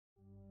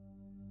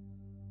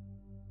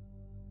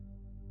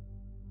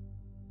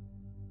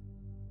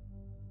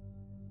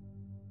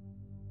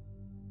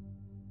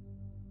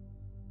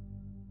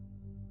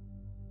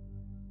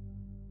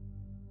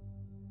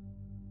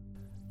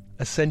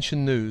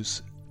Ascension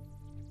News,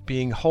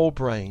 being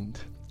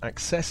whole-brained,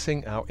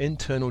 accessing our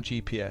internal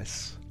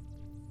GPS.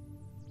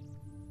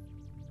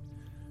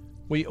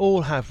 We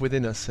all have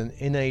within us an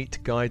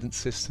innate guidance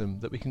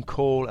system that we can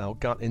call our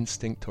gut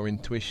instinct or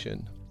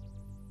intuition.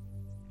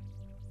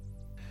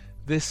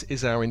 This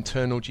is our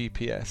internal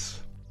GPS.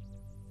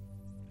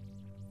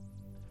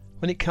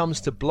 When it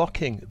comes to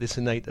blocking this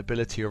innate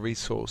ability or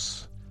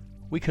resource,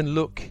 we can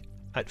look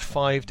at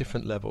 5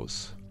 different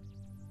levels: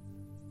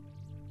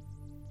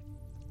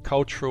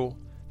 cultural,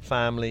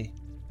 family,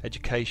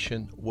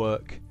 education,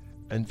 work,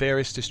 and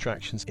various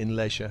distractions in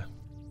leisure.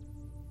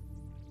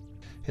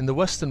 In the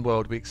Western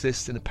world, we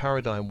exist in a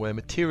paradigm where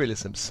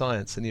materialism,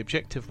 science, and the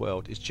objective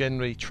world is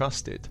generally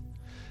trusted,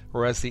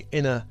 whereas the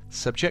inner,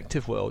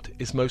 subjective world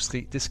is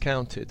mostly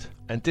discounted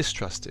and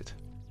distrusted.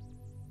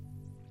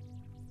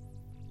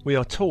 We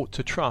are taught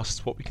to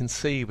trust what we can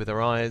see with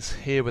our eyes,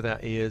 hear with our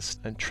ears,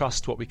 and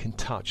trust what we can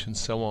touch, and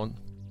so on.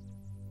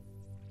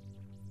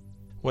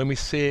 When we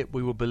see it,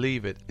 we will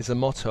believe it, is a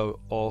motto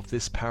of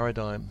this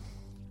paradigm.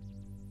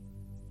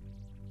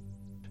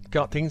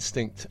 Gut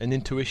instinct and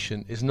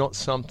intuition is not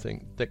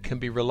something that can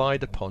be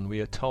relied upon,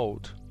 we are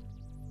told.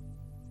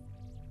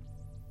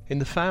 In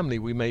the family,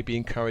 we may be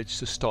encouraged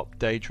to stop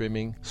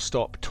daydreaming,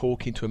 stop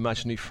talking to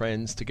imaginary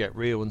friends, to get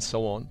real, and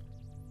so on.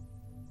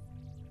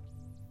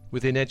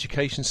 Within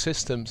education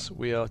systems,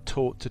 we are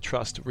taught to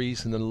trust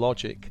reason and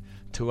logic,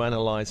 to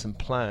analyze and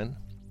plan.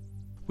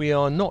 We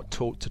are not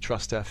taught to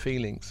trust our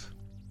feelings.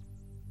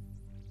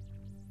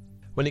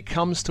 When it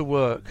comes to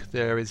work,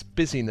 there is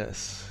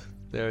busyness.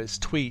 There is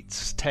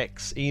tweets,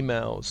 texts,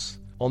 emails,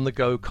 on the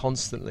go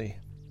constantly.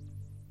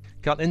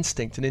 Gut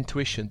instinct and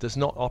intuition does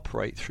not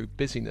operate through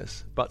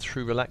busyness, but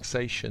through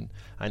relaxation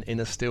and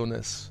inner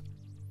stillness.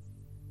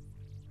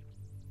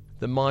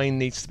 The mind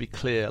needs to be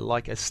clear,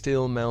 like a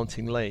still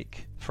mounting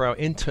lake, for our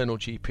internal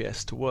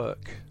GPS to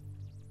work.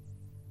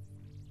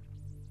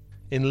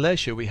 In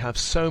leisure, we have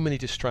so many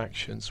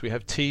distractions. We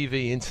have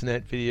TV,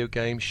 internet, video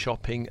games,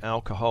 shopping,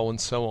 alcohol, and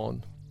so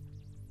on.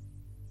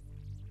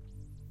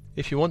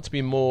 If you want to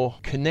be more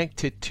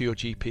connected to your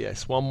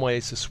GPS, one way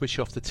is to switch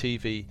off the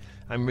TV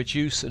and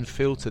reduce and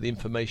filter the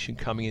information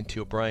coming into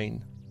your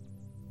brain.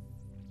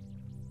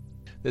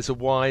 There's a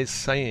wise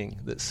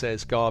saying that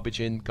says garbage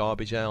in,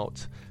 garbage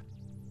out.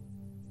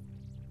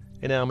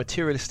 In our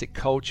materialistic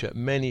culture,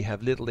 many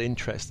have little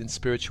interest in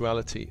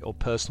spirituality or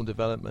personal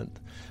development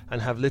and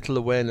have little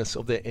awareness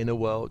of their inner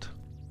world.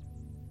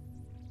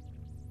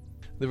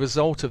 The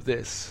result of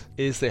this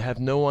is they have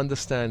no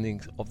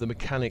understanding of the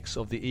mechanics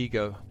of the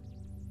ego.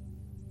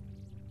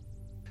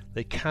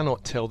 They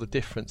cannot tell the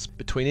difference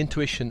between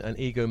intuition and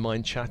ego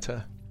mind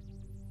chatter.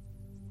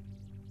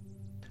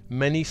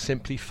 Many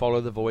simply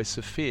follow the voice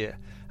of fear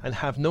and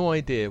have no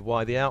idea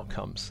why the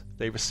outcomes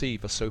they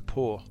receive are so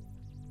poor.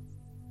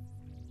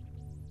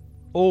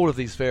 All of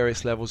these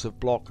various levels of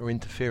block or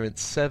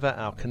interference sever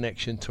our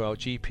connection to our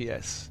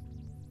GPS.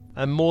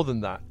 And more than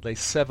that, they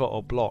sever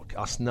or block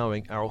us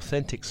knowing our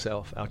authentic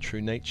self, our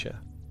true nature.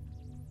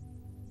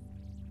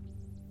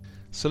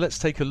 So let's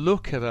take a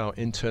look at our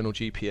internal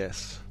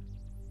GPS.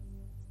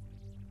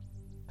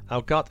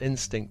 Our gut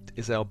instinct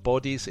is our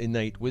body's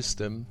innate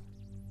wisdom.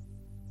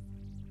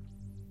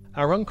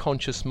 Our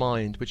unconscious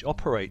mind, which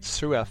operates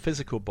through our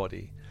physical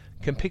body,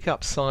 can pick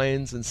up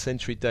signs and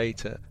sensory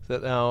data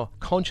that our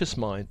conscious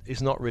mind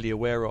is not really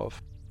aware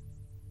of.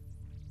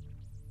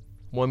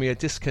 When we are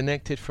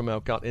disconnected from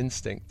our gut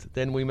instinct,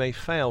 then we may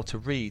fail to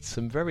read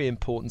some very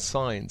important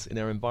signs in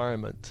our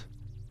environment.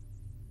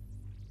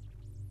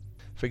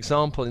 For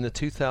example, in the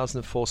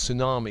 2004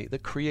 tsunami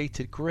that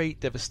created great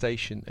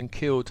devastation and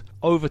killed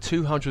over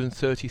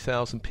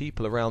 230,000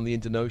 people around the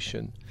Indian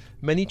Ocean,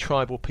 many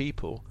tribal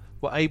people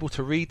were able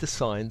to read the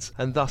signs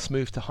and thus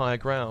move to higher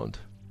ground.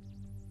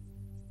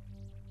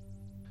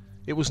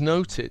 It was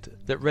noted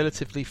that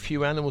relatively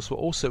few animals were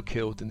also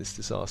killed in this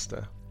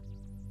disaster.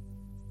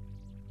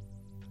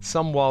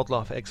 Some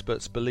wildlife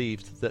experts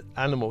believed that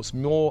animals'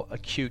 more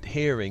acute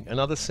hearing and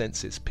other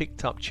senses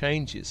picked up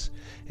changes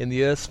in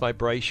the Earth's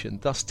vibration,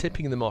 thus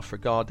tipping them off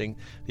regarding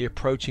the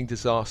approaching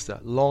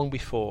disaster long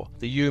before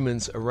the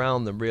humans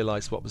around them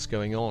realized what was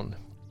going on.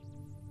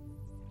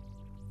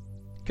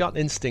 Gut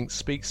instinct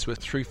speaks to us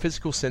through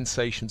physical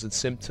sensations and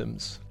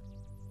symptoms.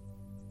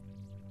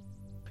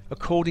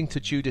 According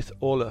to Judith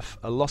Orloff,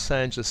 a Los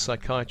Angeles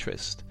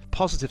psychiatrist,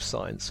 positive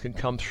signs can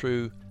come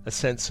through a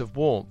sense of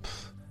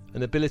warmth,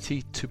 an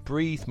ability to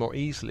breathe more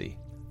easily,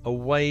 a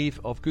wave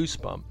of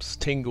goosebumps,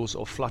 tingles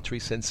or fluttery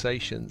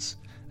sensations,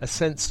 a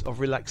sense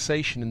of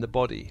relaxation in the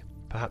body,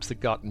 perhaps the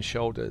gut and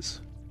shoulders.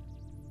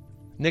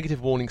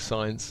 Negative warning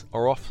signs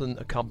are often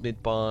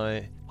accompanied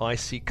by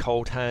icy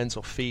cold hands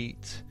or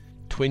feet,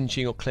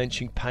 twinging or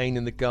clenching pain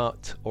in the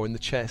gut or in the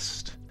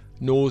chest,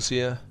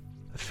 nausea,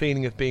 a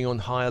feeling of being on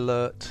high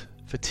alert,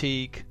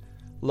 fatigue,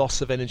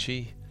 loss of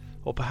energy,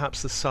 or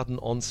perhaps the sudden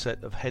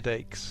onset of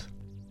headaches.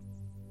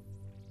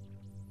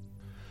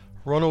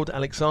 Ronald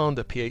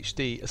Alexander,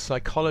 PhD, a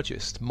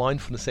psychologist,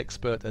 mindfulness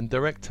expert and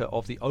director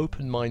of the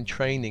Open Mind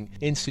Training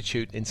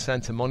Institute in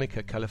Santa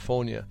Monica,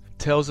 California,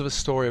 tells of a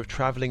story of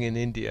traveling in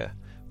India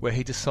where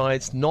he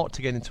decides not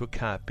to get into a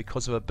cab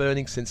because of a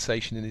burning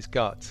sensation in his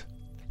gut.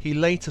 He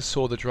later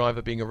saw the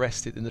driver being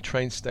arrested in the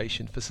train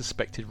station for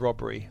suspected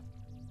robbery.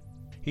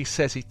 He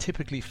says he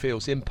typically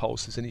feels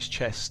impulses in his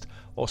chest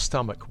or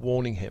stomach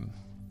warning him.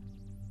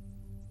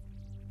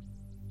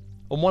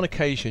 On one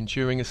occasion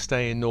during a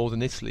stay in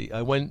northern Italy,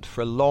 I went for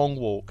a long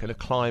walk and a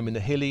climb in the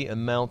hilly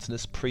and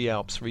mountainous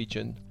Pre-Alps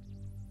region.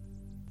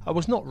 I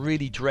was not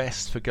really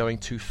dressed for going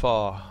too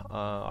far.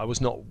 I was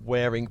not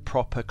wearing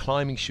proper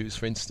climbing shoes,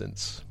 for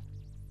instance.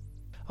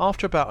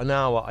 After about an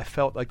hour I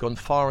felt I'd gone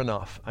far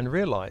enough and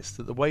realised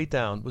that the way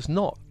down was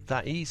not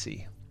that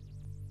easy.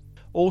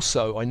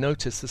 Also, I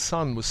noticed the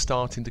sun was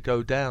starting to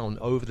go down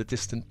over the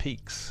distant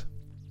peaks.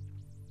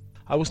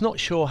 I was not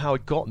sure how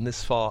I'd gotten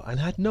this far and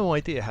had no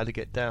idea how to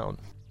get down.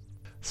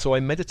 So I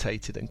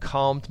meditated and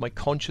calmed my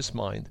conscious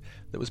mind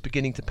that was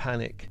beginning to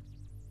panic.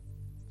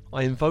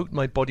 I invoked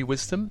my body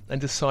wisdom and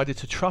decided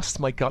to trust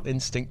my gut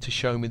instinct to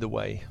show me the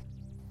way.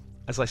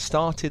 As I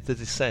started the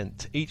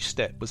descent, each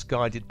step was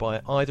guided by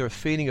either a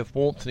feeling of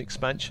warmth and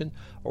expansion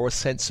or a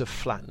sense of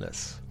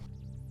flatness.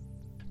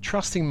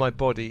 Trusting my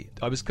body,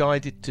 I was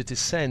guided to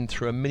descend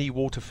through a mini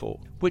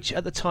waterfall, which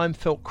at the time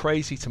felt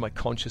crazy to my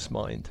conscious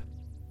mind.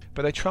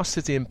 But I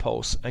trusted the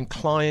impulse and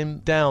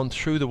climbed down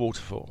through the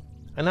waterfall.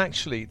 And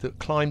actually, the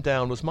climb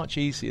down was much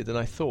easier than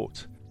I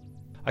thought.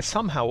 I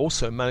somehow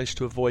also managed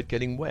to avoid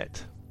getting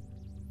wet.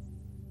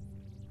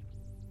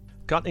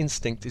 Gut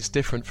instinct is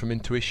different from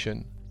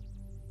intuition.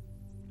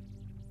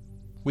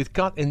 With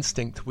gut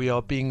instinct, we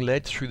are being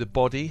led through the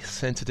body,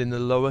 centered in the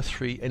lower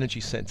three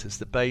energy centers,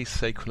 the base,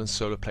 sacral and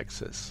solar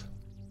plexus.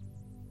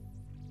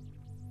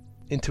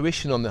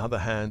 Intuition, on the other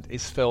hand,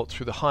 is felt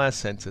through the higher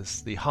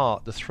centers, the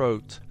heart, the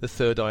throat, the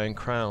third eye and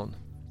crown.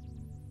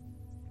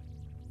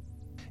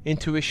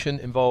 Intuition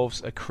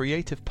involves a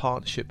creative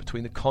partnership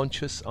between the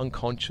conscious,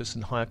 unconscious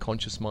and higher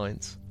conscious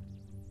minds.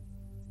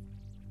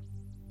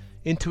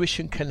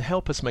 Intuition can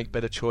help us make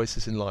better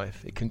choices in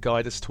life. It can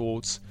guide us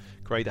towards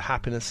greater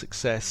happiness,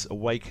 success,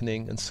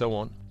 awakening and so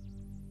on.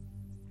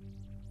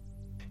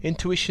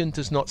 Intuition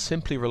does not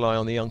simply rely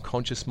on the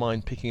unconscious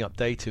mind picking up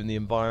data in the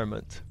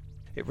environment.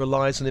 It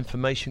relies on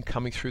information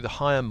coming through the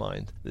higher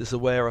mind that is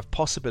aware of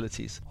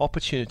possibilities,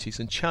 opportunities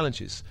and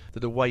challenges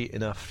that await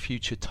in our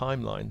future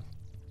timeline.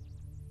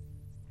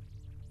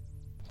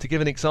 To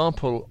give an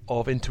example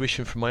of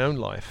intuition from my own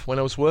life, when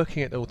I was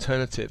working at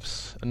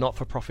Alternatives, a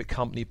not-for-profit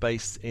company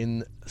based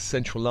in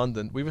central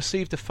London, we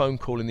received a phone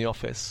call in the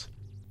office.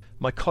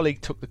 My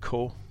colleague took the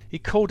call. He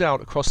called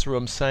out across the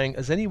room saying,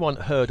 "Has anyone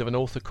heard of an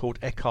author called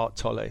Eckhart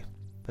Tolle?"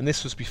 And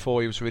this was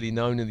before he was really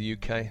known in the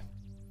UK.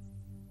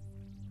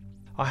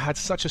 I had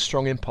such a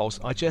strong impulse,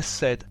 I just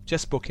said,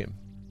 "Just book him."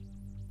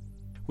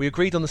 We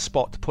agreed on the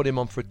spot to put him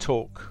on for a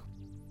talk.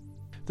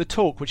 The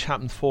talk, which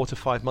happened 4 to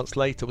 5 months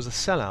later, was a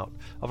sellout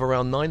of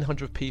around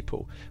 900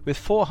 people, with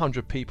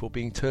 400 people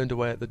being turned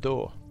away at the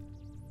door.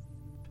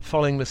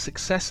 Following the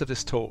success of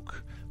this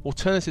talk,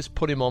 Alternatives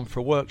put him on for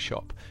a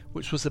workshop,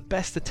 which was the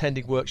best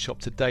attending workshop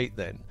to date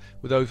then,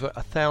 with over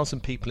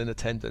 1,000 people in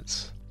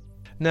attendance.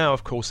 Now,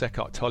 of course,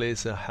 Eckhart Tolle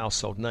is a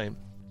household name.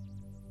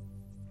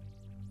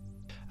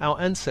 Our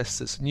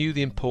ancestors knew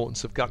the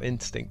importance of gut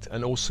instinct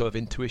and also of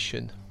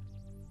intuition.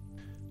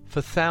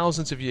 For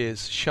thousands of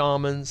years,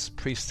 shamans,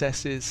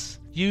 priestesses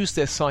used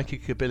their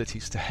psychic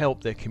abilities to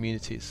help their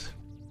communities.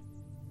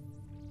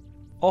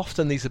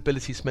 Often these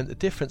abilities meant the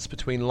difference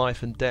between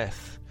life and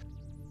death.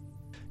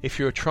 If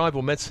you're a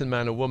tribal medicine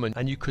man or woman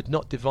and you could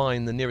not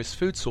divine the nearest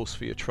food source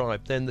for your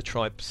tribe, then the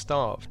tribe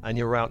starved and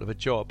you're out of a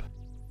job.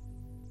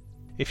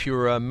 If you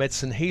were a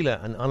medicine healer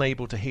and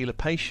unable to heal a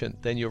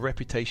patient, then your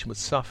reputation would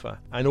suffer,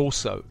 and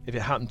also, if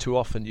it happened too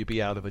often, you'd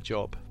be out of a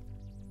job.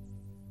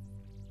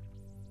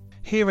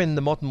 Here in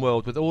the modern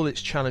world, with all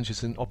its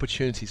challenges and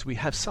opportunities, we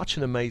have such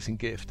an amazing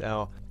gift,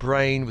 our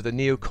brain with a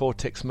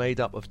neocortex made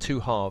up of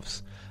two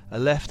halves, a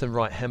left and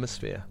right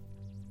hemisphere.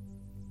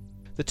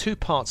 The two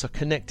parts are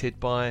connected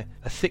by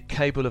a thick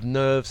cable of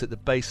nerves at the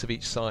base of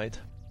each side.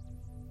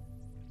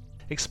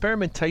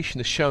 Experimentation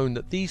has shown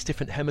that these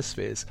different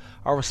hemispheres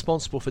are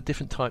responsible for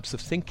different types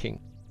of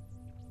thinking.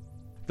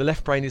 The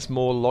left brain is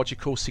more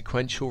logical,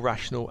 sequential,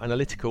 rational,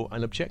 analytical,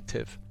 and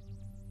objective.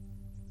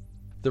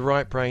 The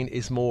right brain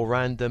is more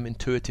random,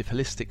 intuitive,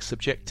 holistic,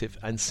 subjective,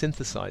 and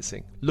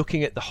synthesizing,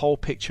 looking at the whole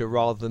picture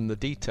rather than the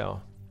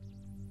detail.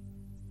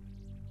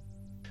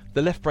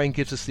 The left brain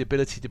gives us the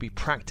ability to be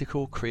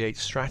practical, create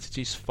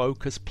strategies,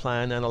 focus,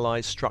 plan,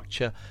 analyze,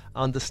 structure,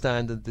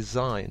 understand, and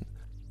design.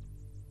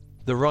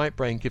 The right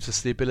brain gives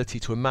us the ability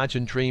to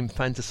imagine, dream,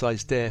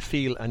 fantasize, dare,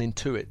 feel, and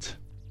intuit.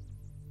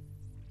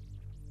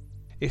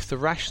 If the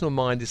rational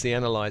mind is the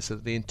analyzer,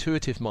 the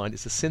intuitive mind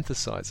is the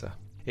synthesizer.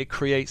 It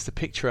creates the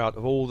picture out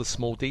of all the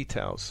small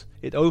details.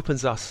 It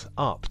opens us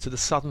up to the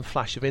sudden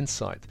flash of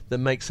insight that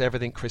makes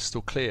everything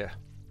crystal clear.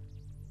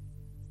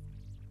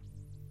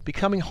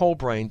 Becoming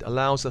whole-brained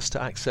allows us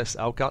to access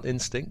our gut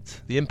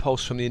instinct, the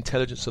impulse from the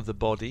intelligence of the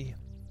body,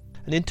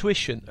 and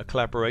intuition, a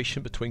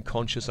collaboration between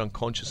conscious,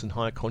 unconscious, and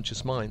higher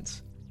conscious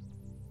minds.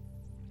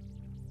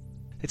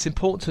 It's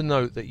important to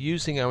note that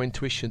using our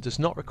intuition does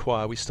not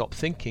require we stop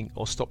thinking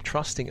or stop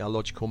trusting our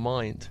logical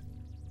mind.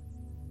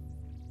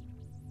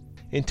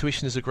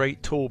 Intuition is a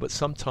great tool, but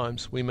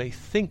sometimes we may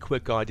think we're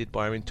guided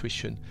by our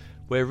intuition,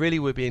 where really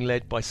we're being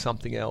led by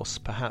something else,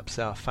 perhaps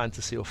our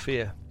fantasy or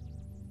fear.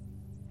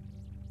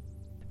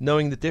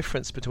 Knowing the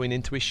difference between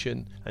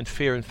intuition and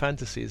fear and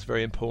fantasy is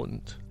very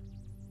important.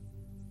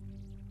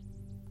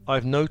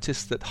 I've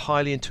noticed that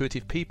highly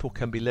intuitive people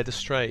can be led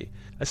astray,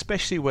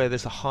 especially where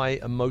there's a high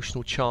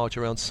emotional charge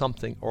around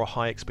something or a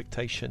high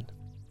expectation.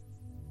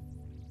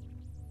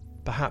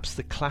 Perhaps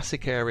the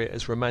classic area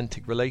is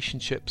romantic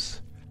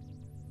relationships.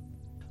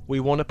 We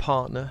want a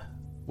partner.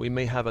 We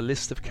may have a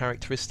list of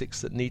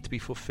characteristics that need to be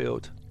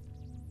fulfilled.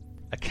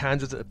 A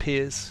candidate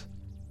appears.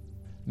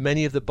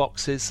 Many of the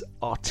boxes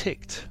are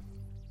ticked.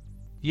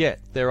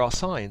 Yet there are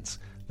signs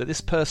that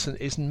this person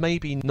is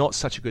maybe not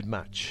such a good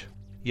match.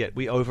 Yet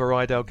we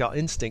override our gut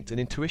instinct and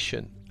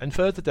intuition, and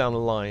further down the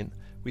line,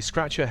 we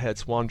scratch our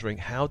heads wondering,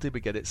 how did we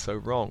get it so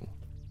wrong?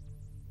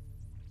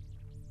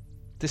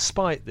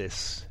 Despite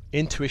this,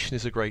 intuition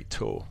is a great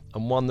tool,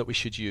 and one that we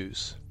should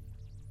use.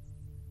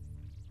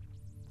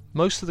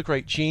 Most of the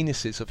great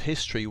geniuses of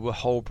history were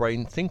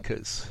whole-brain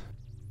thinkers.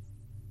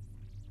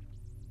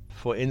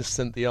 For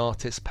instance, the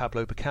artist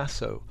Pablo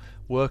Picasso,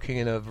 working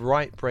in a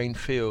right-brain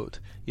field,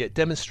 yet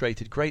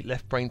demonstrated great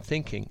left-brain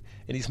thinking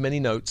in his many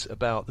notes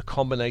about the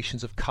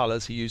combinations of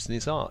colours he used in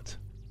his art.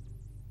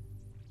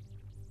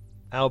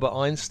 Albert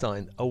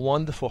Einstein, a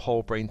wonderful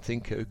whole-brain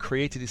thinker who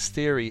created his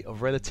theory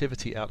of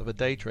relativity out of a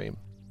daydream.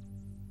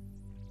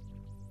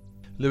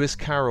 Lewis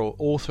Carroll,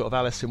 author of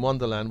Alice in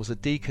Wonderland, was a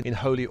deacon in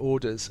holy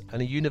orders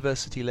and a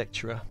university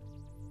lecturer.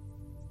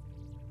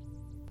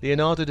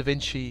 Leonardo da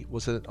Vinci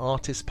was an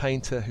artist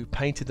painter who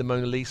painted the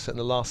Mona Lisa and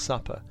the Last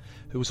Supper,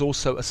 who was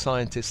also a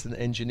scientist and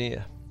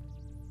engineer.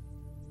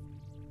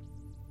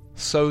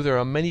 So there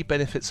are many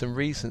benefits and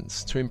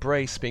reasons to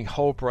embrace being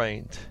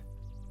whole-brained,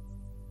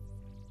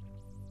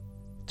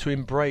 to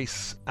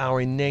embrace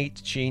our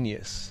innate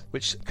genius,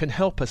 which can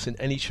help us in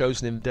any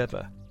chosen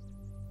endeavour.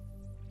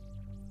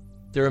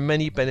 There are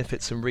many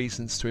benefits and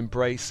reasons to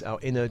embrace our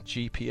inner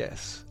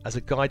GPS as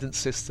a guidance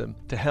system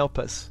to help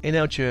us in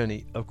our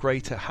journey of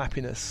greater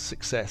happiness,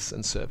 success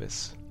and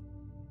service.